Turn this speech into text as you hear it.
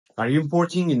Are you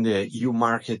importing in the EU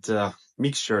market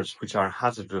mixtures which are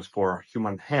hazardous for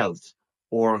human health,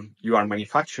 or you are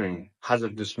manufacturing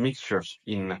hazardous mixtures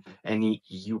in any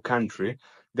EU country?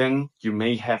 Then you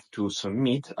may have to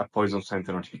submit a poison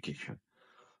center notification.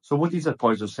 So what is a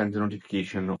poison center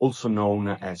notification, also known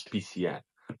as PCN?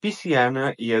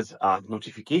 PCN is a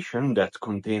notification that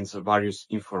contains various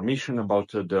information about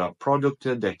the product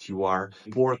that you are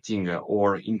importing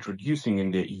or introducing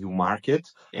in the EU market,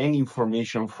 and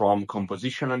information from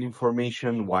compositional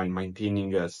information while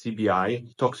maintaining a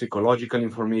CBI, toxicological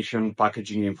information,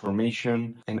 packaging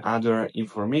information, and other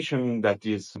information that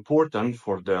is important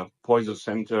for the poison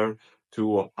center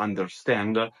to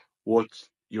understand what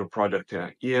your product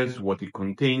is, what it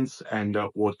contains, and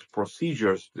what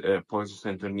procedures the Poison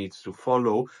Center needs to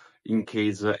follow in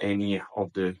case any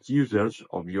of the users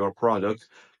of your product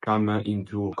come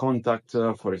into contact,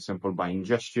 for example, by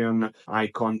ingestion, eye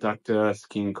contact,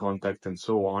 skin contact, and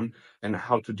so on, and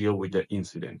how to deal with the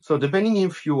incident. So depending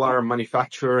if you are a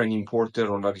manufacturer, an importer,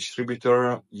 or a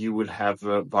distributor, you will have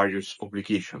various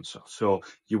obligations. So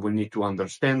you will need to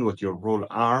understand what your role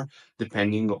are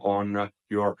depending on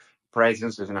your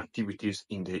presence and activities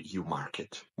in the EU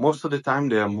market. Most of the time,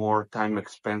 the more time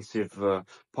expensive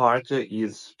part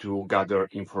is to gather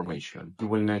information. You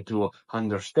will need to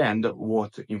understand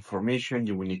what information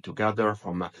you will need to gather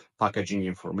from packaging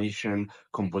information,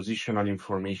 compositional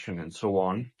information, and so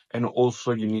on. And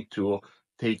also you need to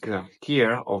take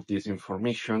care of this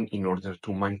information in order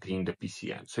to maintain the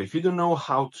PCN. So if you don't know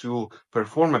how to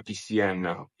perform a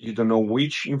PCN, you don't know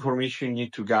which information you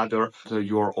need to gather,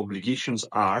 your obligations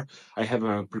are, I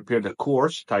have prepared a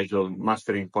course titled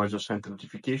Mastering Poison Center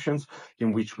Notifications,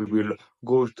 in which we will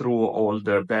go through all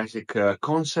the basic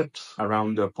concepts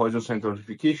around the poison center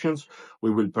notifications.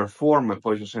 We will perform a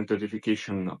poison center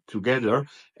notification together,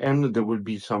 and there will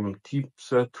be some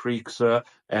tips, tricks,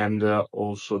 and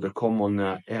also the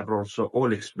common errors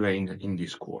all explained in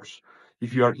this course.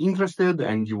 If you are interested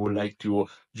and you would like to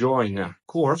join a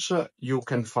course, you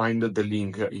can find the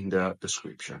link in the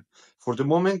description. For the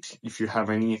moment, if you have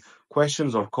any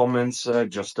questions or comments,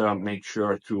 just make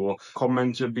sure to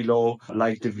comment below,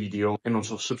 like the video, and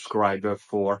also subscribe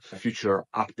for future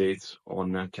updates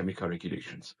on chemical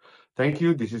regulations. Thank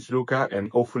you. This is Luca, and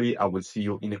hopefully I will see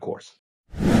you in the course.